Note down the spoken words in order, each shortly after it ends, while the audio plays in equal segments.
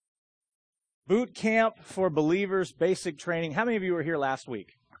Boot camp for believers, basic training. How many of you were here last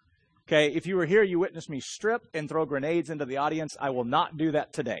week? Okay, if you were here, you witnessed me strip and throw grenades into the audience. I will not do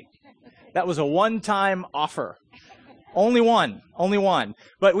that today. That was a one-time offer. Only one.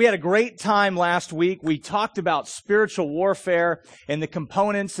 But we had a great time last week. We talked about spiritual warfare and the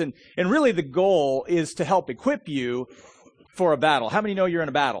components, and really the goal is to help equip you for a battle. How many know you're in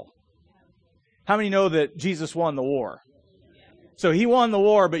a battle? How many know that Jesus won the war? So he won the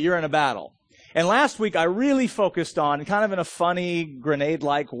war, but you're in a battle. And last week, I really focused on, kind of in a funny,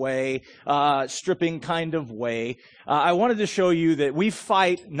 grenade-like way, stripping kind of way, I wanted to show you that we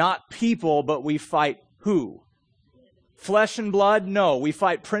fight not people, but we fight who? Flesh and blood? No. We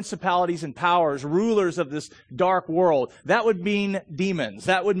fight principalities and powers, rulers of this dark world. That would mean demons.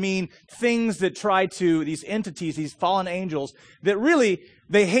 That would mean things that try to, these entities, these fallen angels, that really,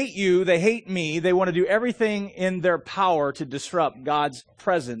 they hate you, they hate me, they want to do everything in their power to disrupt God's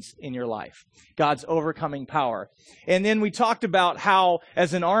presence in your life, God's overcoming power. And then we talked about how,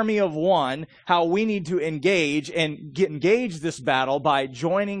 as an army of one, how we need to engage this battle by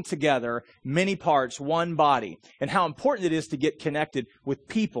joining together many parts, one body, and how important it is to get connected with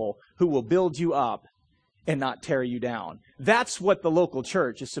people who will build you up and not tear you down. That's what the local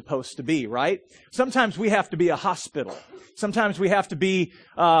church is supposed to be, right? Sometimes we have to be a hospital. Sometimes we have to be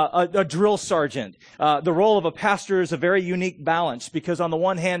a drill sergeant. The role of a pastor is a very unique balance because on the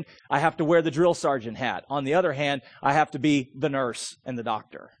one hand, I have to wear the drill sergeant hat. On the other hand, I have to be the nurse and the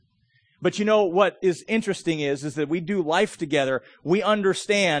doctor. But you know what is interesting is that we do life together. We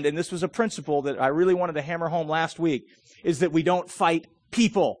understand, and this was a principle that I really wanted to hammer home last week, is that we don't fight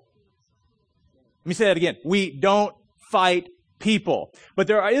people. Let me say that again. We don't fight people. But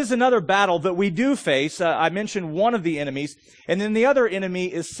there is another battle that we do face. I mentioned one of the enemies, and then the other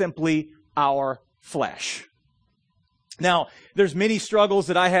enemy is simply our flesh. Now, there's many struggles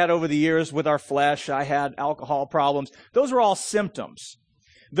that I had over the years with our flesh. I had alcohol problems. Those were all symptoms.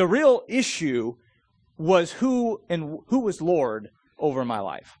 The real issue was who was Lord over my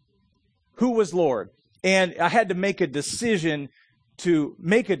life. Who was Lord? And I had to make a decision to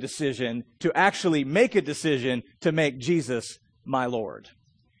actually make a decision to make Jesus my Lord.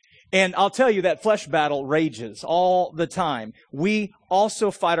 And I'll tell you that flesh battle rages all the time. We also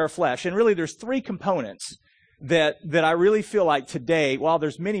fight our flesh. And really there's three components that I really feel like today, while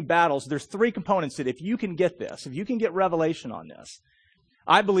there's many battles, there's three components that if you can get this, if you can get revelation on this,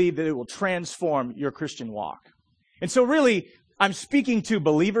 I believe that it will transform your Christian walk. And so really, I'm speaking to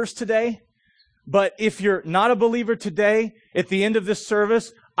believers today. But if you're not a believer today, at the end of this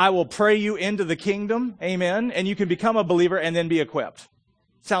service, I will pray you into the kingdom. Amen. And you can become a believer and then be equipped.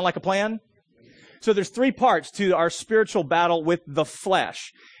 Sound like a plan? So there's three parts to our spiritual battle with the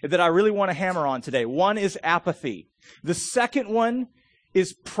flesh that I really want to hammer on today. One is apathy. The second one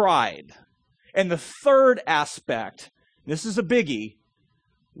is pride. And the third aspect, this is a biggie,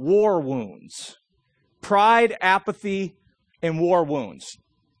 war wounds. Pride, apathy, and war wounds.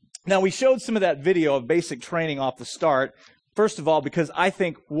 Now, we showed some of that video of basic training off the start. First of all, because I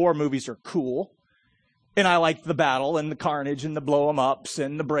think war movies are cool. And I like the battle and the carnage and the blow-em-ups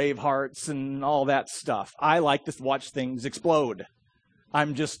and the Bravehearts and all that stuff. I like to watch things explode.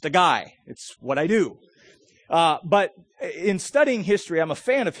 I'm just a guy. It's what I do. But in studying history, I'm a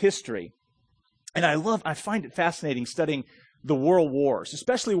fan of history. And I find it fascinating studying the world wars,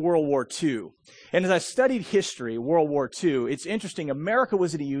 especially World War II. And as I studied history, World War II, it's interesting. America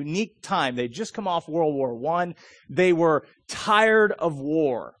was at a unique time. They'd just come off World War I. They were tired of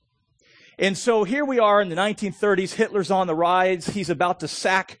war. And so here we are in the 1930s. Hitler's on the rise. He's about to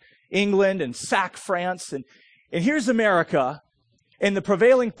sack England and sack France. And here's America. And the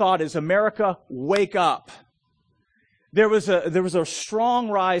prevailing thought is, America, wake up. There was a strong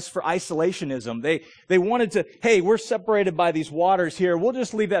rise for isolationism. They wanted to, hey, we're separated by these waters here. We'll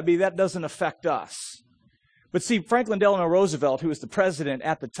just leave that be. That doesn't affect us. But see, Franklin Delano Roosevelt, who was the president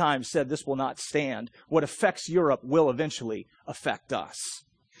at the time, said this will not stand. What affects Europe will eventually affect us.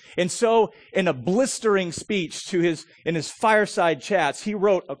 And so, in a blistering speech in his fireside chats, he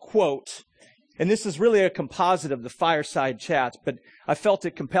wrote a quote. And this is really a composite of the fireside chats, but I felt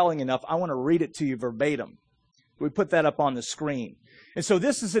it compelling enough. I want to read it to you verbatim. We put that up on the screen. And so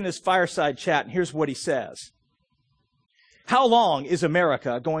this is in his fireside chat, and here's what he says. How long is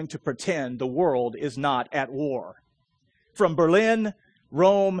America going to pretend the world is not at war? From Berlin,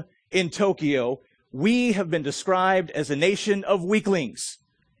 Rome, and Tokyo, we have been described as a nation of weaklings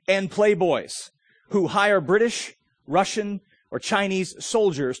and playboys who hire British, Russian, or Chinese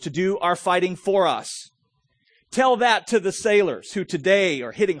soldiers to do our fighting for us. Tell that to the sailors who today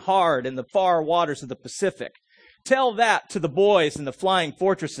are hitting hard in the far waters of the Pacific. Tell that to the boys in the flying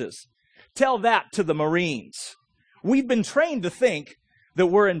fortresses. Tell that to the Marines. We've been trained to think that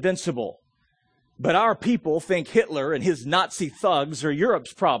we're invincible. But our people think Hitler and his Nazi thugs are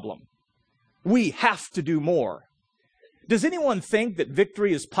Europe's problem. We have to do more. Does anyone think that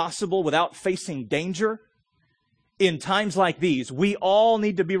victory is possible without facing danger? In times like these, we all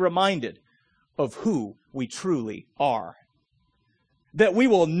need to be reminded of who we truly are. That we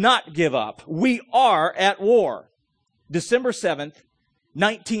will not give up. We are at war. December 7th,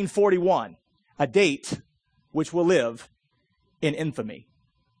 1941, a date which will live in infamy.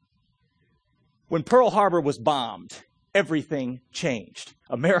 When Pearl Harbor was bombed, everything changed.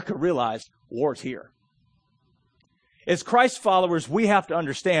 America realized war's here. As Christ followers, we have to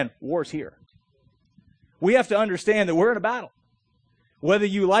understand war's here. We have to understand that we're in a battle, whether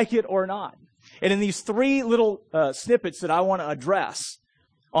you like it or not. And in these three little snippets that I want to address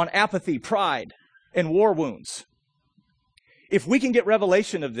on apathy, pride, and war wounds, if we can get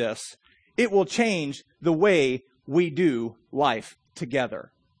revelation of this, it will change the way we do life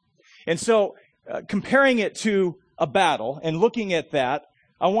together. And so, comparing it to a battle and looking at that,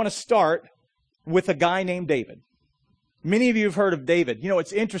 I want to start with a guy named David. Many of you have heard of David. You know,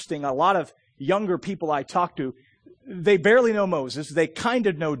 it's interesting. A lot of younger people I talk to, they barely know Moses. They kind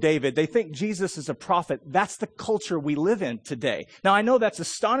of know David. They think Jesus is a prophet. That's the culture we live in today. Now, I know that's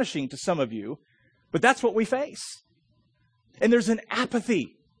astonishing to some of you, but that's what we face. And there's an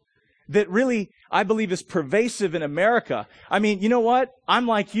apathy that really, I believe, is pervasive in America. I mean, you know what? I'm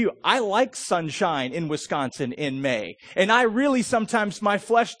like you. I like sunshine in Wisconsin in May. And I really sometimes, my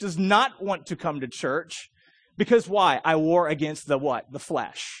flesh does not want to come to church. Because why? I war against the what? The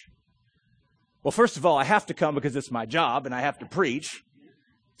flesh. Well, first of all, I have to come because it's my job and I have to preach.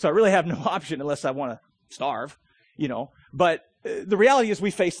 So I really have no option unless I want to starve, you know. But the reality is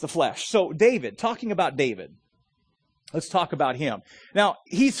we face the flesh. So David, talking about David. Let's talk about him. Now,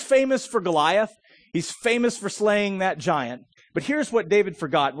 he's famous for Goliath. He's famous for slaying that giant. But here's what David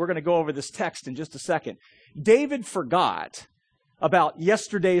forgot. We're going to go over this text in just a second. David forgot about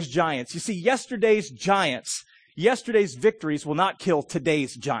yesterday's giants. You see, yesterday's giants, yesterday's victories will not kill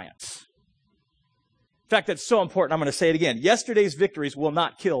today's giants. In fact, that's so important. I'm going to say it again. Yesterday's victories will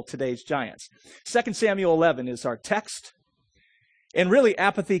not kill today's giants. 2 Samuel 11 is our text. And really,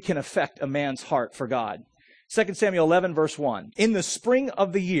 apathy can affect a man's heart for God. 2 Samuel 11, verse 1. In the spring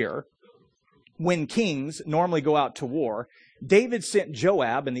of the year, when kings normally go out to war, David sent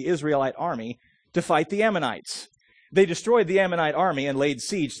Joab and the Israelite army to fight the Ammonites. They destroyed the Ammonite army and laid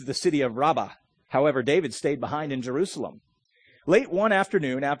siege to the city of Rabbah. However, David stayed behind in Jerusalem. Late one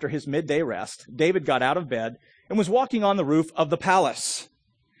afternoon, after his midday rest, David got out of bed and was walking on the roof of the palace.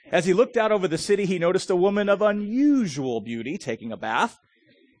 As he looked out over the city, he noticed a woman of unusual beauty taking a bath.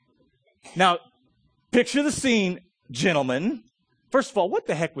 Now, picture the scene, gentlemen. First of all, what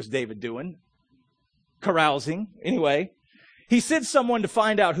the heck was David doing? Carousing. Anyway, he sent someone to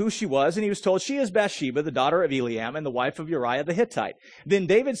find out who she was, and he was told she is Bathsheba, the daughter of Eliam, and the wife of Uriah the Hittite. Then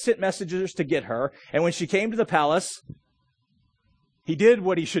David sent messengers to get her, and when she came to the palace, he did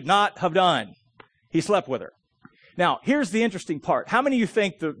what he should not have done. He slept with her. Now, here's the interesting part. How many of you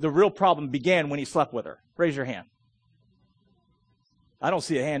think the real problem began when he slept with her? Raise your hand. I don't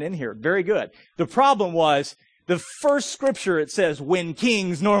see a hand in here. Very good. The problem was, the first scripture, it says, when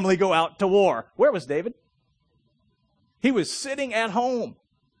kings normally go out to war. Where was David? He was sitting at home.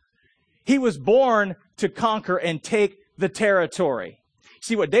 He was born to conquer and take the territory.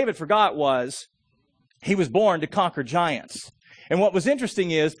 See, what David forgot was, he was born to conquer giants. And what was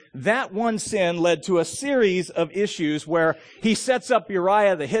interesting is that one sin led to a series of issues where he sets up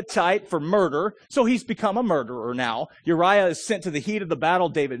Uriah the Hittite for murder. So he's become a murderer now. Uriah is sent to the heat of the battle.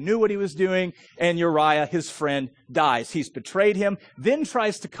 David knew what he was doing. And Uriah, his friend, dies. He's betrayed him, then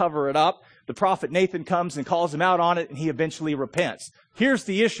tries to cover it up. The prophet Nathan comes and calls him out on it, and he eventually repents. Here's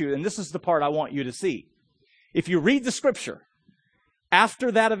the issue, and this is the part I want you to see. If you read the scripture, after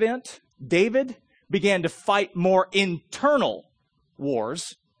that event, David began to fight more internal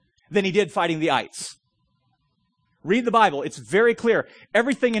wars than he did fighting the ites. Read the Bible. It's very clear.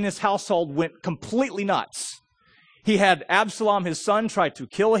 Everything in his household went completely nuts. He had Absalom, his son, try to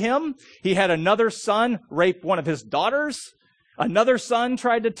kill him. He had another son rape one of his daughters. Another son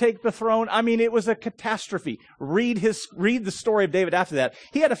tried to take the throne. I mean, it was a catastrophe. Read the story of David after that.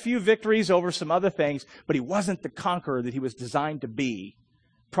 He had a few victories over some other things, but he wasn't the conqueror that he was designed to be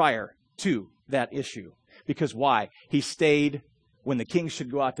prior to that issue. Because why? He stayed when the king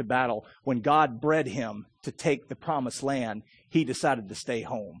should go out to battle. When God bred him to take the promised land, he decided to stay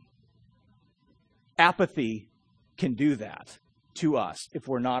home. Apathy can do that to us if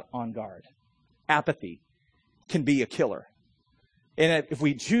we're not on guard. Apathy can be a killer. And if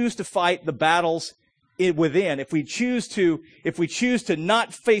we choose to fight the battles within, if we choose to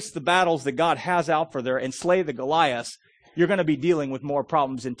not face the battles that God has out for there and slay the Goliaths, you're going to be dealing with more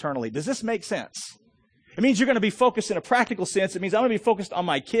problems internally. Does this make sense? It means you're going to be focused in a practical sense. It means I'm going to be focused on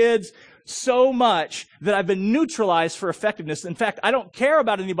my kids so much that I've been neutralized for effectiveness. In fact, I don't care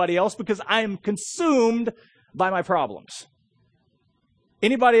about anybody else because I am consumed by my problems.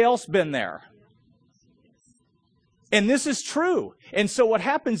 Anybody else been there? And this is true. And so what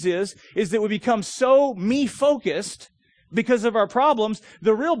happens is that we become so me-focused because of our problems.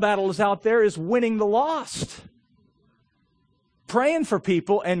 The real battle is out there is winning the lost. Praying for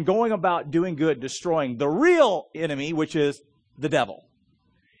people and going about doing good, destroying the real enemy, which is the devil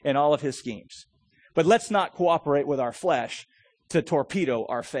and all of his schemes. But let's not cooperate with our flesh to torpedo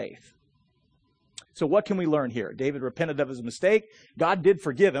our faith. So what can we learn here? David repented of his mistake. God did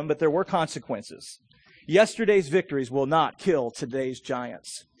forgive him, but there were consequences. Yesterday's victories will not kill today's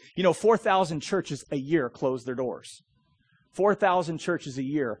giants. 4,000 churches a year close their doors. 4,000 churches a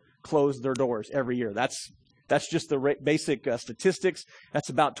year close their doors every year. That's just the basic statistics. That's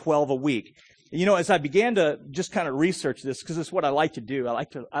about 12 a week. As I began to just kind of research this, because it's what I like to do,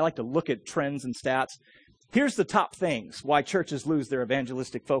 I like to look at trends and stats. Here's the top things why churches lose their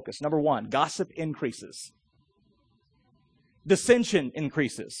evangelistic focus. Number one, gossip increases. Dissension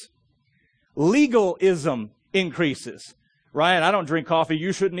increases. Legalism increases. Ryan, I don't drink coffee.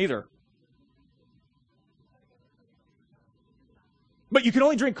 You shouldn't either. But you can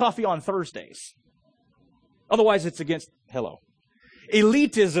only drink coffee on Thursdays. Otherwise, it's against,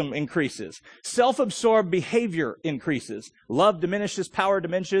 Elitism increases. Self-absorbed behavior increases. Love diminishes, power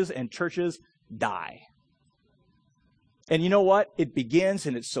diminishes, and churches die. And you know what? It begins,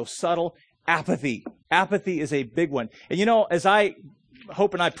 and it's so subtle. Apathy. Apathy is a big one. And as I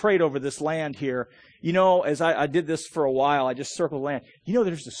hope and I prayed over this land here, as I did this for a while, I just circled land.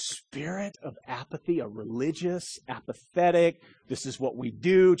 There's a spirit of apathy, a religious, apathetic. This is what we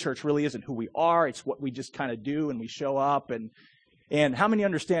do. Church really isn't who we are. It's what we just kind of do, and we show up. And how many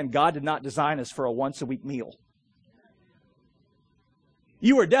understand God did not design us for a once-a-week meal?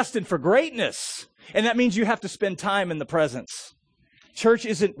 You are destined for greatness, and that means you have to spend time in the presence. Church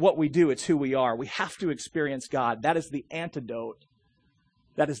isn't what we do. It's who we are. We have to experience God. That is the antidote.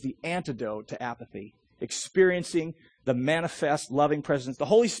 That is the antidote to apathy. Experiencing the manifest, loving presence. The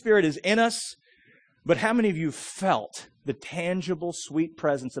Holy Spirit is in us, but how many of you felt the tangible, sweet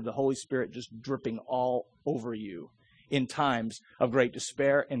presence of the Holy Spirit just dripping all over you in times of great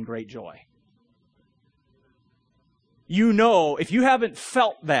despair and great joy? If you haven't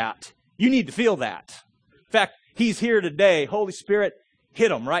felt that, you need to feel that. In fact, He's here today. Holy Spirit, hit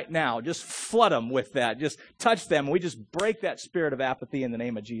them right now. Just flood them with that. Just touch them. We just break that spirit of apathy in the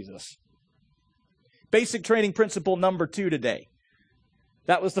name of Jesus. Basic training principle number 2 today.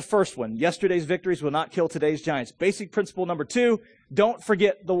 That was the first one. Yesterday's victories will not kill today's giants. Basic principle number 2, don't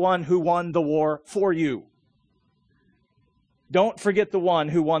forget the one who won the war for you. Don't forget the one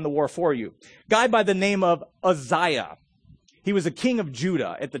who won the war for you. A guy by the name of Uzziah. He was a king of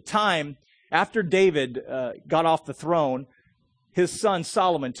Judah. At the time, after David got off the throne, his son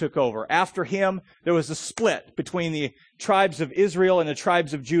Solomon took over. After him, there was a split between the tribes of Israel and the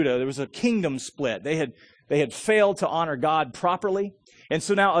tribes of Judah. There was a kingdom split. They had failed to honor God properly. And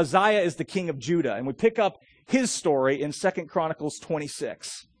so now Uzziah is the king of Judah. And we pick up his story in 2 Chronicles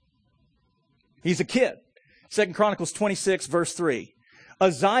 26. He's a kid. 2 Chronicles 26, verse 3.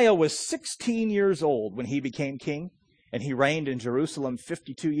 Uzziah was 16 years old when he became king, and he reigned in Jerusalem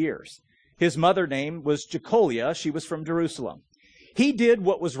 52 years. His mother name was Jecoliah. She was from Jerusalem. He did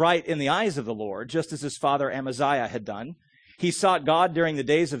what was right in the eyes of the Lord, just as his father Amaziah had done. He sought God during the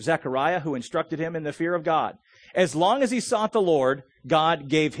days of Zechariah, who instructed him in the fear of God. As long as he sought the Lord, God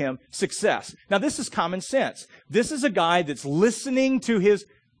gave him success. Now, this is common sense. This is a guy that's listening to his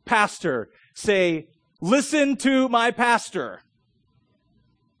pastor say, listen to my pastor.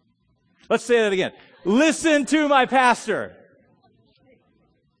 Let's say that again. Listen to my pastor.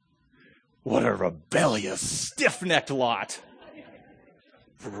 What a rebellious, stiff-necked lot.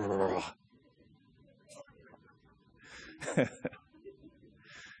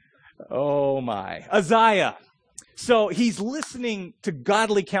 Oh my. Uzziah. So he's listening to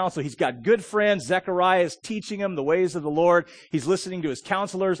godly counsel. He's got good friends. Zechariah is teaching him the ways of the Lord. He's listening to his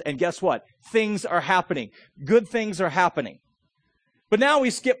counselors. And guess what? Things are happening. Good things are happening. But now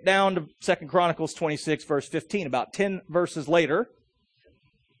we skip down to 2 Chronicles 26, verse 15, about 10 verses later.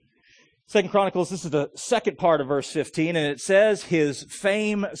 2 Chronicles, this is the second part of verse 15, and it says, his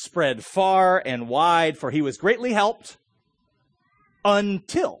fame spread far and wide, for he was greatly helped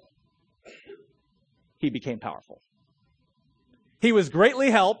until he became powerful. He was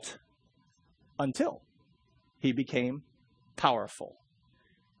greatly helped until he became powerful.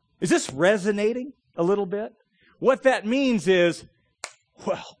 Is this resonating a little bit? What that means is,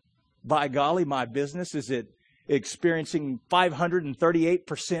 well, by golly, my business is experiencing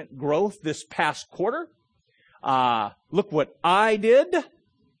 538% growth this past quarter. Look what I did.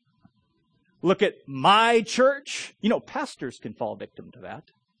 Look at my church. You know, pastors can fall victim to that.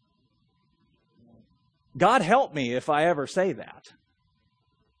 God help me if I ever say that.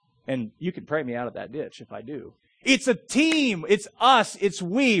 And you can pray me out of that ditch if I do. It's a team. It's us. It's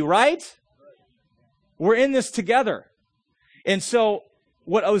we, right? We're in this together. And so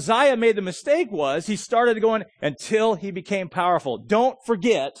what Uzziah made the mistake was he started going until he became powerful. Don't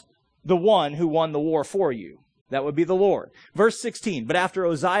forget the one who won the war for you. That would be the Lord. Verse 16, but after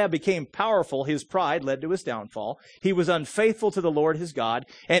Uzziah became powerful, his pride led to his downfall. He was unfaithful to the Lord his God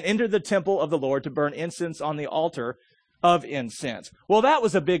and entered the temple of the Lord to burn incense on the altar of incense. Well, that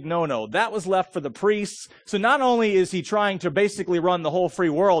was a big no-no. That was left for the priests. So not only is he trying to basically run the whole free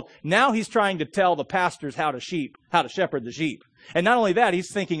world, now he's trying to tell the pastors how to shepherd the sheep. And not only that,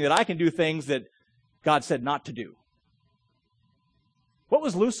 he's thinking that I can do things that God said not to do. What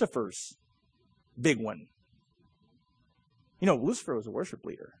was Lucifer's big one? You know, Lucifer was a worship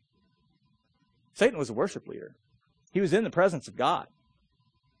leader. Satan was a worship leader. He was in the presence of God.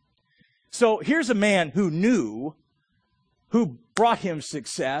 So here's a man who knew, who brought him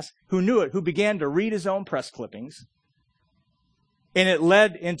success, who knew it, who began to read his own press clippings. And it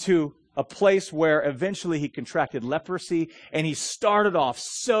led into a place where eventually he contracted leprosy, and he started off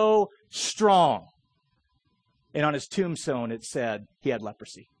so strong. And on his tombstone it said he had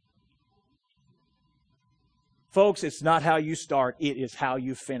leprosy. Folks, it's not how you start, it is how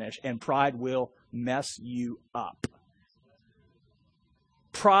you finish, and pride will mess you up.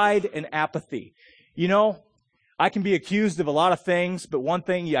 Pride and apathy. You know, I can be accused of a lot of things, but one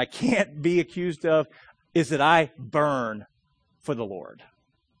thing I can't be accused of is that I burn for the Lord.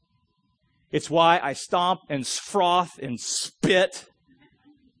 It's why I stomp and froth and spit,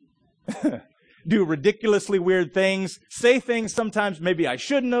 do ridiculously weird things, say things sometimes maybe I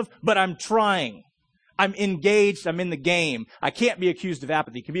shouldn't have, but I'm trying. I'm engaged. I'm in the game. I can't be accused of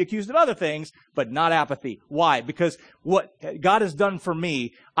apathy. I can be accused of other things, but not apathy. Why? Because what God has done for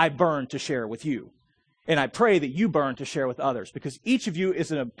me, I burn to share with you. And I pray that you burn to share with others, because each of you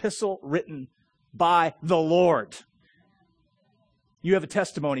is an epistle written by the Lord. You have a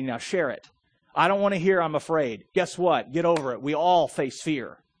testimony, now share it. I don't want to hear I'm afraid. Guess what? Get over it. We all face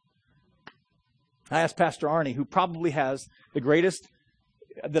fear. I asked Pastor Arnie, who probably has the greatest,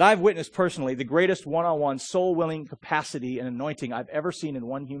 that I've witnessed personally, the greatest one-on-one soul-willing capacity and anointing I've ever seen in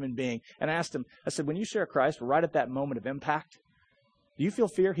one human being. And I asked him, I said, when you share Christ, right at that moment of impact, do you feel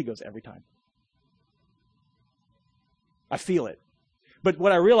fear? He goes, every time. I feel it. But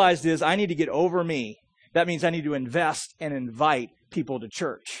what I realized is I need to get over me. That means I need to invest and invite people to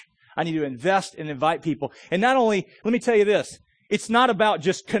church. I need to invest and invite people. And not only, let me tell you this, it's not about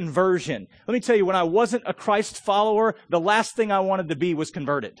just conversion. Let me tell you, when I wasn't a Christ follower, the last thing I wanted to be was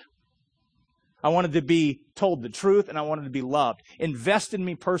converted. I wanted to be told the truth, and I wanted to be loved. Invest in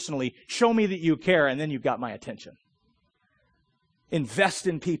me personally. Show me that you care, and then you've got my attention. Invest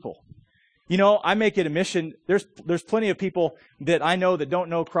in people. You know, I make it a mission. There's plenty of people that I know that don't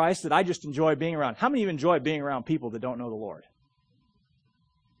know Christ that I just enjoy being around. How many of you enjoy being around people that don't know the Lord?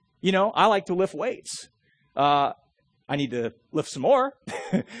 You know, I like to lift weights. I need to lift some more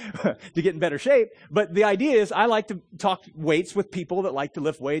to get in better shape. But the idea is I like to talk weights with people that like to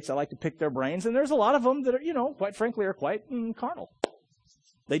lift weights. I like to pick their brains. And there's a lot of them that are, you know, quite frankly, are quite carnal.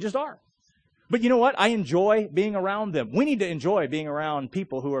 They just are. But you know what? I enjoy being around them. We need to enjoy being around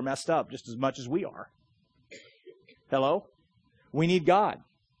people who are messed up just as much as we are. Hello? We need God.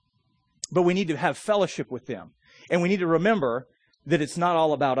 But we need to have fellowship with them. And we need to remember that it's not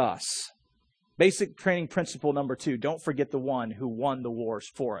all about us. Basic training principle number 2, don't forget the one who won the wars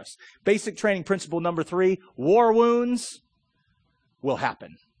for us. Basic training principle number 3, war wounds will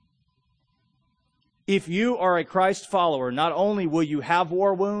happen. If you are a Christ follower, not only will you have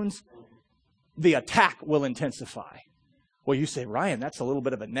war wounds, the attack will intensify. Well, you say, Ryan, that's a little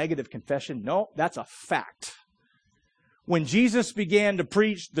bit of a negative confession. No, that's a fact. When Jesus began to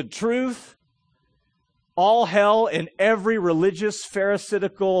preach the truth, all hell and every religious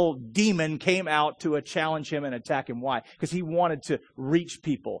pharisaical demon came out to challenge him and attack him. Why? Because he wanted to reach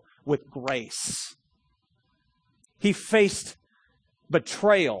people with grace. He faced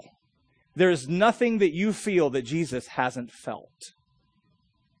betrayal. There's nothing that you feel that Jesus hasn't felt.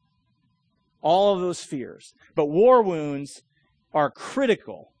 All of those fears. But war wounds are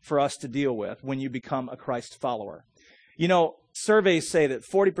critical for us to deal with when you become a Christ follower. You know, Surveys say that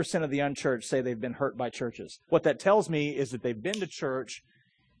 40% of the unchurched say they've been hurt by churches. What that tells me is that they've been to church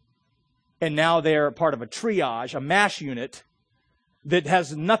and now they're part of a triage, a MASH unit that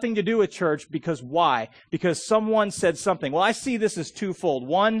has nothing to do with church. Because why? Because someone said something. Well, I see this as twofold.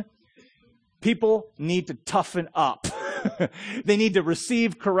 One, people need to toughen up. They need to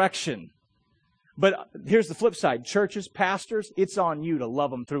receive correction. But here's the flip side. Churches, pastors, it's on you to love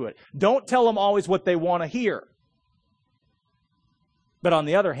them through it. Don't tell them always what they want to hear. But on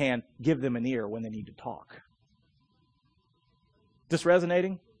the other hand, give them an ear when they need to talk. This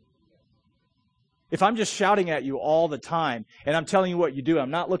resonating? If I'm just shouting at you all the time and I'm telling you what you do,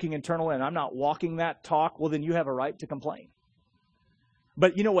 I'm not looking internal and I'm not walking that talk, well, then you have a right to complain.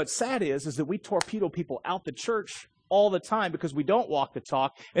 But you know what's sad is that we torpedo people out the church all the time because we don't walk the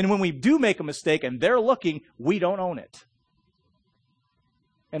talk. And when we do make a mistake and they're looking, we don't own it.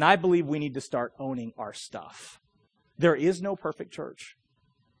 And I believe we need to start owning our stuff. There is no perfect church.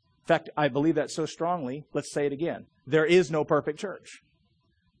 In fact, I believe that so strongly. Let's say it again. There is no perfect church.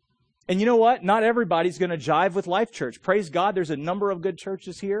 And you know what? Not everybody's going to jive with Life Church. Praise God, there's a number of good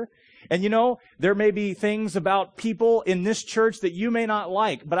churches here. And you know, there may be things about people in this church that you may not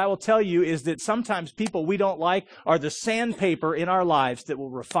like. But I will tell you is that sometimes people we don't like are the sandpaper in our lives that will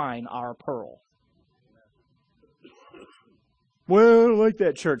refine our pearl. Well, I don't like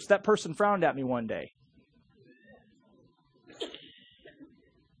that church. That person frowned at me one day.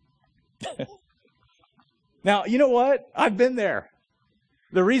 Now, you know what? I've been there.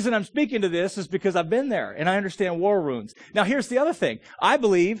 The reason I'm speaking to this is because I've been there and I understand war wounds. Now, here's the other thing. I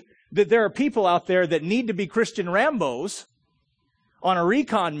believe that there are people out there that need to be Christian Rambos on a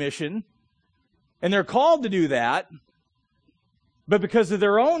recon mission, and they're called to do that, but because of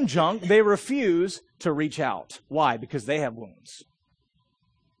their own junk, they refuse to reach out. Why? Because they have wounds.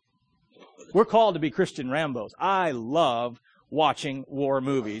 We're called to be Christian Rambos. I love watching war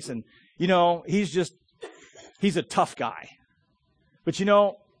movies. And, you know, he's a tough guy. But, you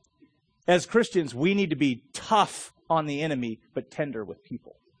know, as Christians, we need to be tough on the enemy, but tender with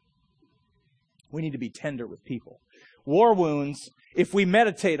people. We need to be tender with people. War wounds, if we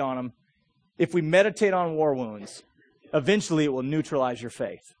meditate on them, if we meditate on war wounds, eventually it will neutralize your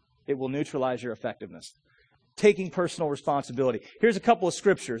faith. It will neutralize your effectiveness. Taking personal responsibility. Here's a couple of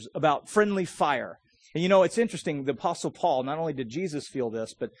scriptures about friendly fire. And you know, it's interesting, the Apostle Paul, not only did Jesus feel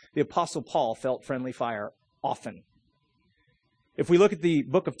this, but the Apostle Paul felt friendly fire often. If we look at the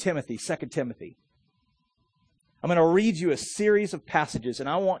book of Timothy, 2 Timothy, I'm going to read you a series of passages, and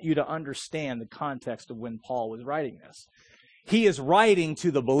I want you to understand the context of when Paul was writing this. He is writing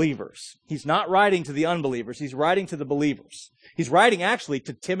to the believers. He's not writing to the unbelievers. He's writing to the believers. He's writing actually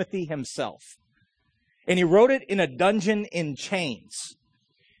to Timothy himself. And he wrote it in a dungeon in chains.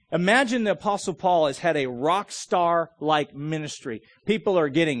 Imagine the Apostle Paul has had a rock star-like ministry. People are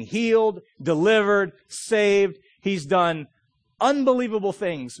getting healed, delivered, saved. He's done unbelievable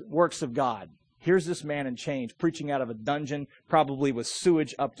things, works of God. Here's this man in chains, preaching out of a dungeon, probably with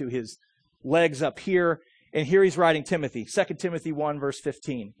sewage up to his legs up here. And here he's writing Timothy, 2 Timothy 1, verse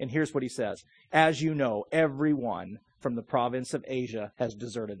 15. And here's what he says. As you know, everyone from the province of Asia has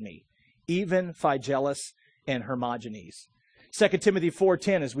deserted me, even Phygellus and Hermogenes. 2 Timothy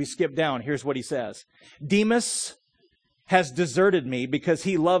 4:10, as we skip down, here's what he says. Demas has deserted me because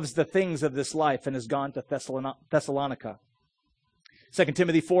he loves the things of this life and has gone to Thessalonica. 2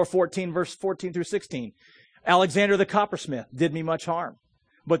 Timothy 4:14, verse 14 through 16. Alexander the coppersmith did me much harm,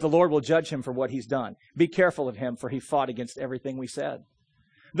 but the Lord will judge him for what he's done. Be careful of him, for he fought against everything we said.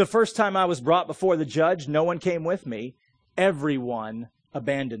 The first time I was brought before the judge, no one came with me. Everyone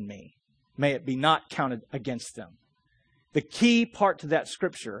abandoned me. May it be not counted against them. The key part to that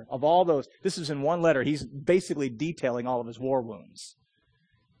scripture of all those, this is in one letter. He's basically detailing all of his war wounds.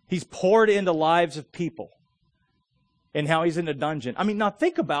 He's poured into lives of people. And how he's in a dungeon. I mean, now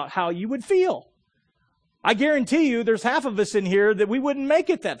think about how you would feel. I guarantee you there's half of us in here that we wouldn't make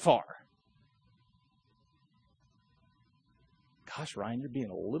it that far. Gosh, Ryan, you're being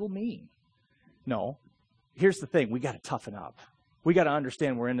a little mean. No. Here's the thing. We got to toughen up. We got to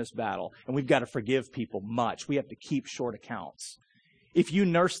understand we're in this battle. And we've got to forgive people much. We have to keep short accounts. If you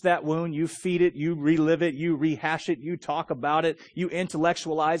nurse that wound, you feed it, you relive it, you rehash it, you talk about it, you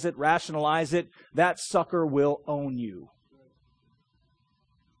intellectualize it, rationalize it, that sucker will own you.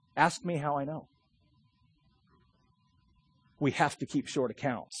 Ask me how I know. We have to keep short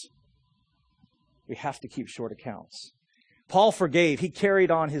accounts. We have to keep short accounts. Paul forgave. He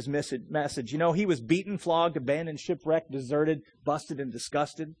carried on his message. You know, he was beaten, flogged, abandoned, shipwrecked, deserted, busted, and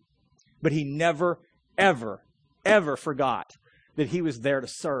disgusted. But he never, ever, ever forgot that he was there to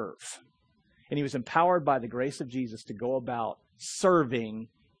serve. And he was empowered by the grace of Jesus to go about serving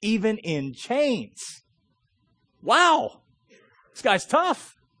even in chains. Wow. This guy's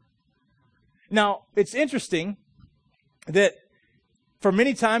tough. Now, it's interesting that for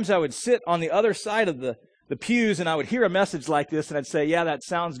many times I would sit on the other side of the pews and I would hear a message like this and I'd say, yeah, that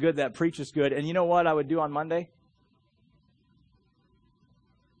sounds good, that preaches good. And you know what I would do on Monday?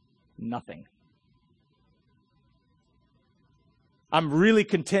 Nothing. I'm really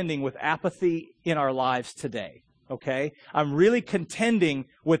contending with apathy in our lives today, okay? I'm really contending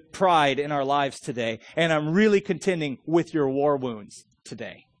with pride in our lives today, and I'm really contending with your war wounds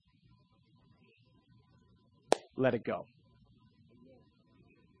today. Let it go.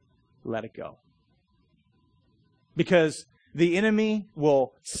 Let it go. Because the enemy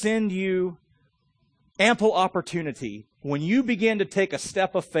will send you ample opportunity when you begin to take a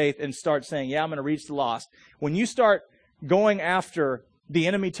step of faith and start saying, yeah, I'm going to reach the lost. When you start going after the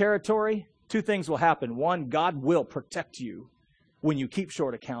enemy territory, two things will happen. One, God will protect you when you keep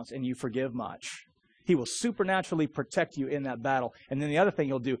short accounts and you forgive much. He will supernaturally protect you in that battle. And then the other thing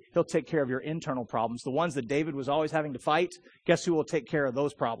he'll do, he'll take care of your internal problems. The ones that David was always having to fight, guess who will take care of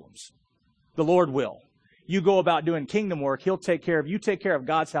those problems? The Lord will. You go about doing kingdom work, he'll take care of you. Take care of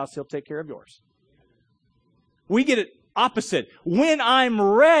God's house, he'll take care of yours. We get it opposite. When I'm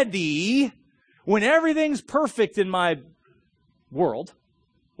ready, when everything's perfect in my world,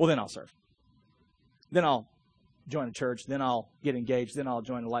 well, then I'll serve. Then I'll join a church. Then I'll get engaged. Then I'll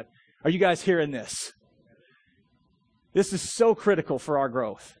join a life. Are you guys hearing this? This is so critical for our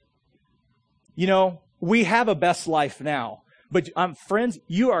growth. You know, we have a best life now. But friends,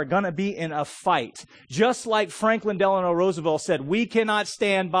 you are going to be in a fight. Just like Franklin Delano Roosevelt said, we cannot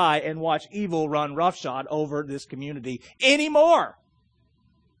stand by and watch evil run roughshod over this community anymore.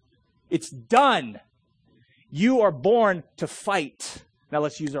 It's done. You are born to fight. Now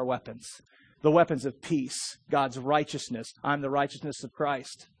let's use our weapons. The weapons of peace, God's righteousness. I'm the righteousness of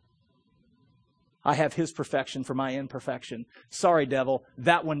Christ. I have His perfection for my imperfection. Sorry, devil,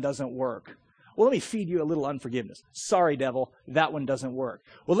 that one doesn't work. Well, let me feed you a little unforgiveness. Sorry, devil, that one doesn't work.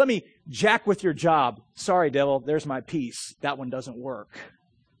 Well, let me jack with your job. Sorry, devil, there's my peace. That one doesn't work.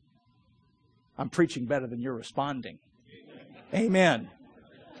 I'm preaching better than you're responding. Amen.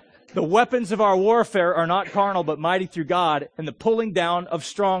 The weapons of our warfare are not carnal, but mighty through God and the pulling down of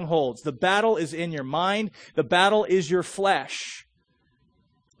strongholds. The battle is in your mind. The battle is your flesh.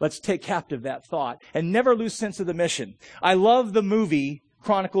 Let's take captive that thought and never lose sense of the mission. I love the movie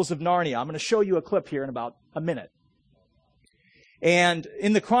Chronicles of Narnia. I'm going to show you a clip here in about a minute. And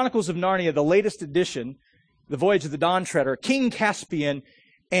in the Chronicles of Narnia, the latest edition, The Voyage of the Dawn Treader, King Caspian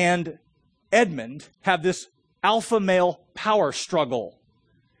and Edmund have this alpha male power struggle.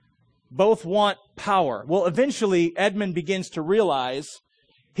 Both want power. Well, eventually, Edmund begins to realize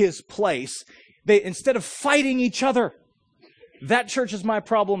his place. Instead of fighting each other, that church is my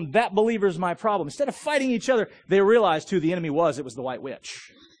problem, that believer is my problem. Instead of fighting each other, they realized who the enemy was. It was the White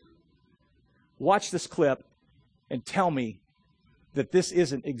Witch. Watch this clip and tell me that this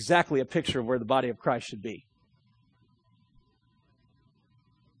isn't exactly a picture of where the body of Christ should be.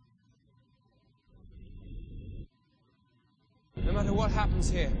 No matter what happens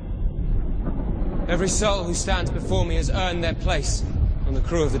here, every soul who stands before me has earned their place on the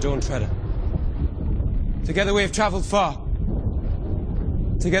crew of the Dawn Treader. Together we have traveled far.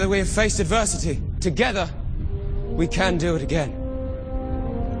 Together we have faced adversity. Together, we can do it again.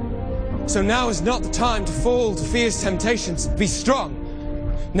 So now is not the time to fall to fear's temptations. Be strong.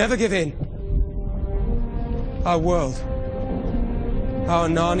 Never give in. Our world, our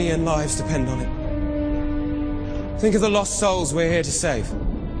Narnian lives depend on it. Think of the lost souls we're here to save.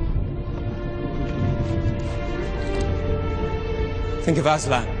 Think of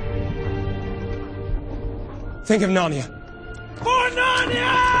Aslan. Think of Narnia. For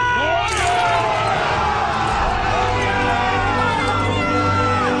Narnia!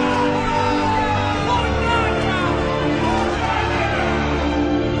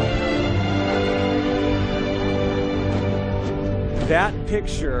 That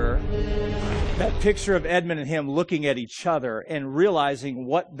picture of Edmund and him looking at each other and realizing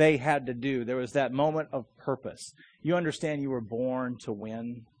what they had to do. There was that moment of purpose. You understand you were born to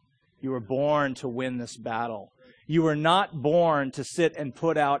win. You were born to win this battle. You were not born to sit and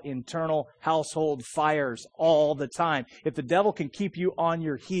put out internal household fires all the time. If the devil can keep you on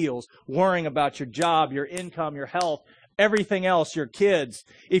your heels, worrying about your job, your income, your health, everything else, your kids,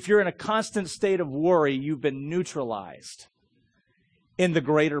 if you're in a constant state of worry, you've been neutralized. In the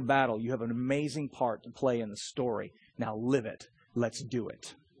greater battle, you have an amazing part to play in the story. Now live it. Let's do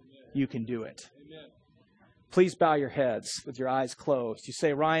it. You can do it. Please bow your heads with your eyes closed. You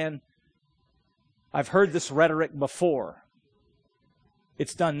say, Ryan, I've heard this rhetoric before.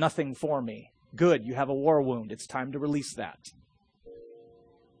 It's done nothing for me. Good, you have a war wound. It's time to release that.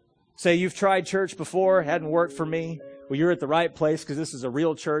 Say you've tried church before, hadn't worked for me. Well, you're at the right place because this is a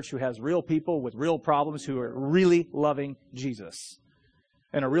real church who has real people with real problems who are really loving Jesus.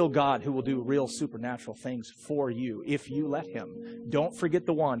 And a real God who will do real supernatural things for you if you let Him. Don't forget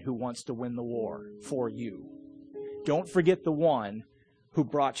the one who wants to win the war for you. Don't forget the one who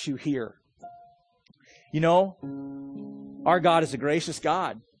brought you here. You know, our God is a gracious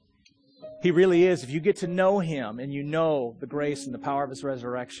God. He really is. If you get to know Him and you know the grace and the power of His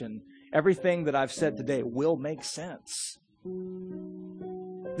resurrection, everything that I've said today will make sense.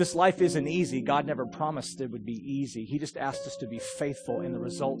 This life isn't easy. God never promised it would be easy. He just asked us to be faithful, and the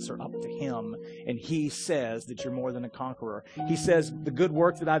results are up to Him. And He says that you're more than a conqueror. He says, the good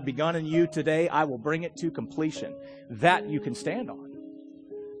work that I've begun in you today, I will bring it to completion. That you can stand on.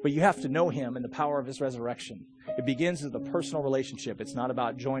 But you have to know Him and the power of His resurrection. It begins with a personal relationship. It's not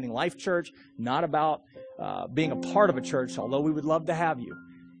about joining Life Church, not about being a part of a church, although we would love to have you.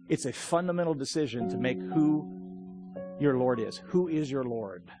 It's a fundamental decision to make who your Lord is. Who is your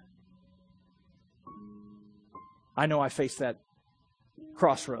Lord? I know I face that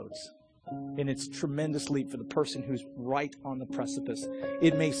crossroads, and it's a tremendous leap for the person who's right on the precipice.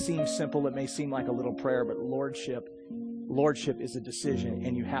 It may seem simple, it may seem like a little prayer, but lordship is a decision,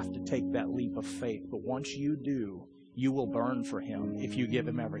 and you have to take that leap of faith. But once you do, you will burn for Him if you give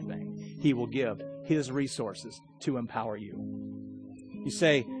Him everything. He will give His resources to empower you. You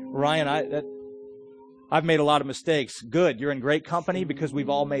say, Ryan, I've made a lot of mistakes. Good, you're in great company because we've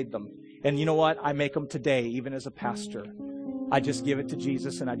all made them. And you know what? I make them today, even as a pastor. I just give it to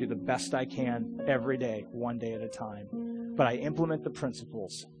Jesus, and I do the best I can every day, one day at a time. But I implement the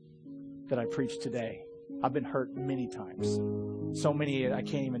principles that I preach today. I've been hurt many times. So many,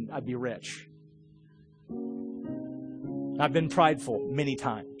 I'd be rich. I've been prideful many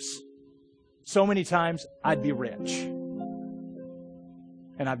times. So many times, I'd be rich.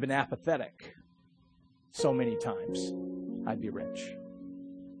 And I've been apathetic. So many times, I'd be rich.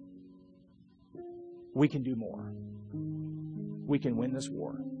 We can do more. We can win this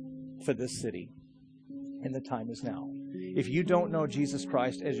war for this city. And the time is now. If you don't know Jesus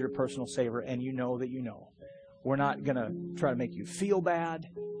Christ as your personal Savior, and you know that you know, we're not going to try to make you feel bad.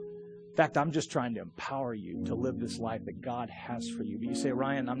 In fact, I'm just trying to empower you to live this life that God has for you. But you say,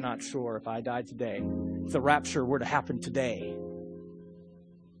 Ryan, I'm not sure if I died today, if the rapture were to happen today,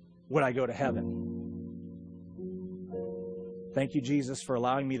 would I go to heaven? Thank you, Jesus, for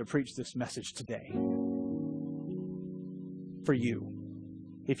allowing me to preach this message today. For you.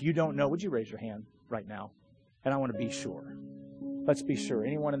 If you don't know, would you raise your hand right now? And I want to be sure. Let's be sure.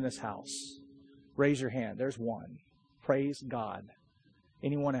 Anyone in this house, raise your hand. There's one. Praise God.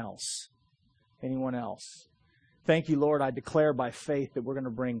 Anyone else? Anyone else? Thank you, Lord. I declare by faith that we're going to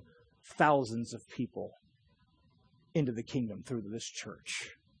bring thousands of people into the kingdom through this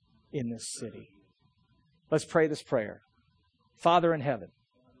church in this city. Let's pray this prayer. Father in heaven,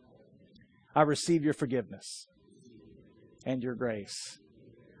 I receive your forgiveness and your grace.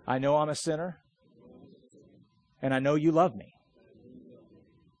 I know I'm a sinner, and I know you love me.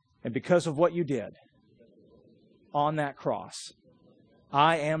 And because of what you did on that cross,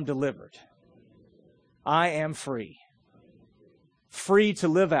 I am delivered. I am free. Free to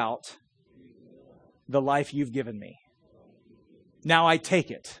live out the life you've given me. Now I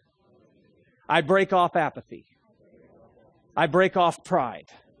take it. I break off apathy. I break off pride.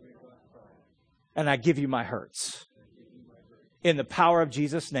 And I give you my hurts. In the power of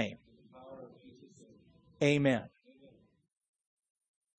Jesus' name. Amen.